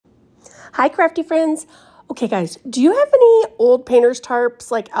Hi, crafty friends. Okay, guys, do you have any old painter's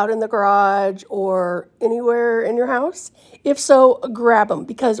tarps like out in the garage or anywhere in your house? If so, grab them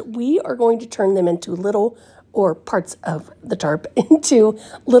because we are going to turn them into little, or parts of the tarp into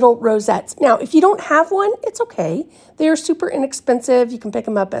little rosettes. Now, if you don't have one, it's okay. They are super inexpensive. You can pick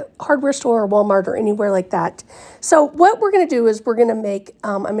them up at a hardware store or Walmart or anywhere like that. So what we're going to do is we're going to make,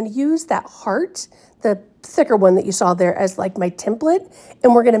 I'm going to use that heart, the thicker one that you saw there, as like my template,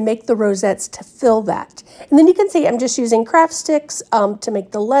 and we're going to make the rosettes to fill that. And then you can see I'm just using craft sticks to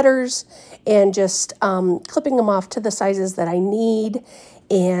make the letters and just clipping them off to the sizes that I need,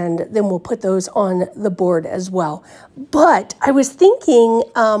 and then we'll put those on the board as well. But I was thinking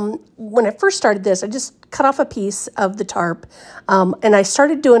when I first started this, I just cut off a piece of the tarp and I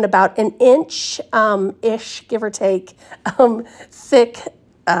started doing about an inch-ish, give or take, thick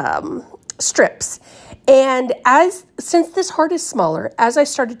strips. And since this heart is smaller, as I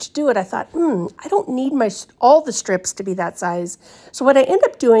started to do it, I thought, I don't need all the strips to be that size. So what I end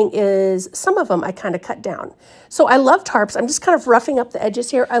up doing is some of them I kind of cut down. So I love tarps. I'm just kind of roughing up the edges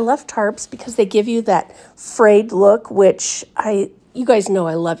here. I love tarps because they give you that frayed look, which you guys know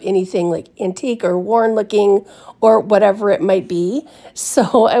I love anything like antique or worn looking or whatever it might be.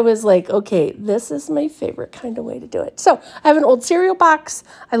 So I was like, okay, this is my favorite kind of way to do it. So I have an old cereal box.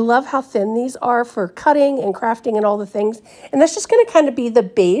 I love how thin these are for cutting and crafting and all the things. And that's just going to kind of be the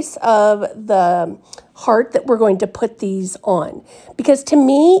base of the heart that we're going to put these on. Because to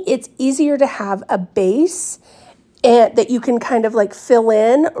me, it's easier to have a base and that you can kind of like fill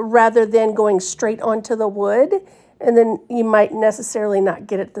in rather than going straight onto the wood. And then you might necessarily not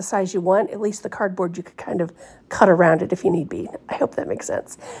get it the size you want. At least the cardboard, you could kind of cut around it if you need be. I hope that makes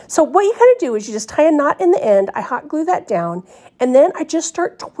sense. So what you kind of do is you just tie a knot in the end. I hot glue that down. And then I just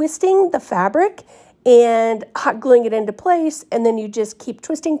start twisting the fabric and hot gluing it into place. And then you just keep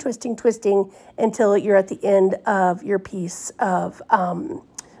twisting, twisting, twisting until you're at the end of your piece of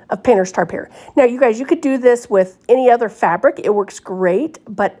painter's tarp here. Now, you guys, you could do this with any other fabric. It works great,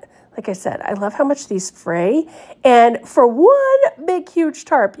 but like I said, I love how much these fray. And for one big, huge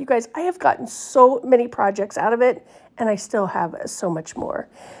tarp, you guys, I have gotten so many projects out of it, and I still have so much more.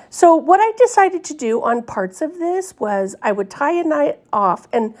 So what I decided to do on parts of this was I would tie a knot off,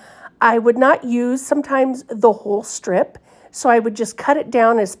 and I would not use sometimes the whole strip. So I would just cut it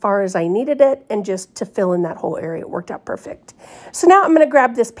down as far as I needed it and just to fill in that whole area. It worked out perfect. So now I'm going to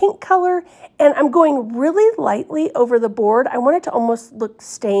grab this pink color and I'm going really lightly over the board. I want it to almost look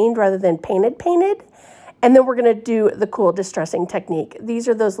stained rather than painted. And then we're going to do the cool distressing technique. These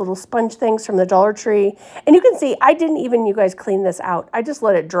are those little sponge things from the Dollar Tree. And you can see I didn't even, you guys, clean this out. I just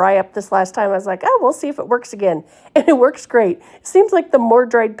let it dry up this last time. I was like, oh, we'll see if it works again. And it works great. It seems like the more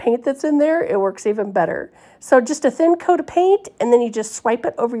dried paint that's in there, it works even better. So just a thin coat of paint, and then you just swipe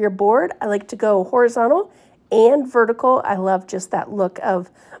it over your board. I like to go horizontal and vertical. I love just that look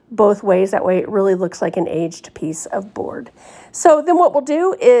of both ways. That way it really looks like an aged piece of board. So then what we'll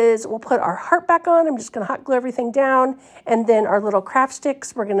do is we'll put our heart back on. I'm just going to hot glue everything down. And then our little craft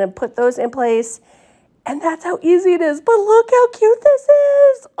sticks, we're going to put those in place. And that's how easy it is. But look how cute this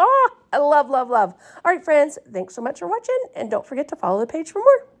is. Oh, I love, love, love. All right, friends, thanks so much for watching. And don't forget to follow the page for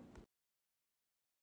more.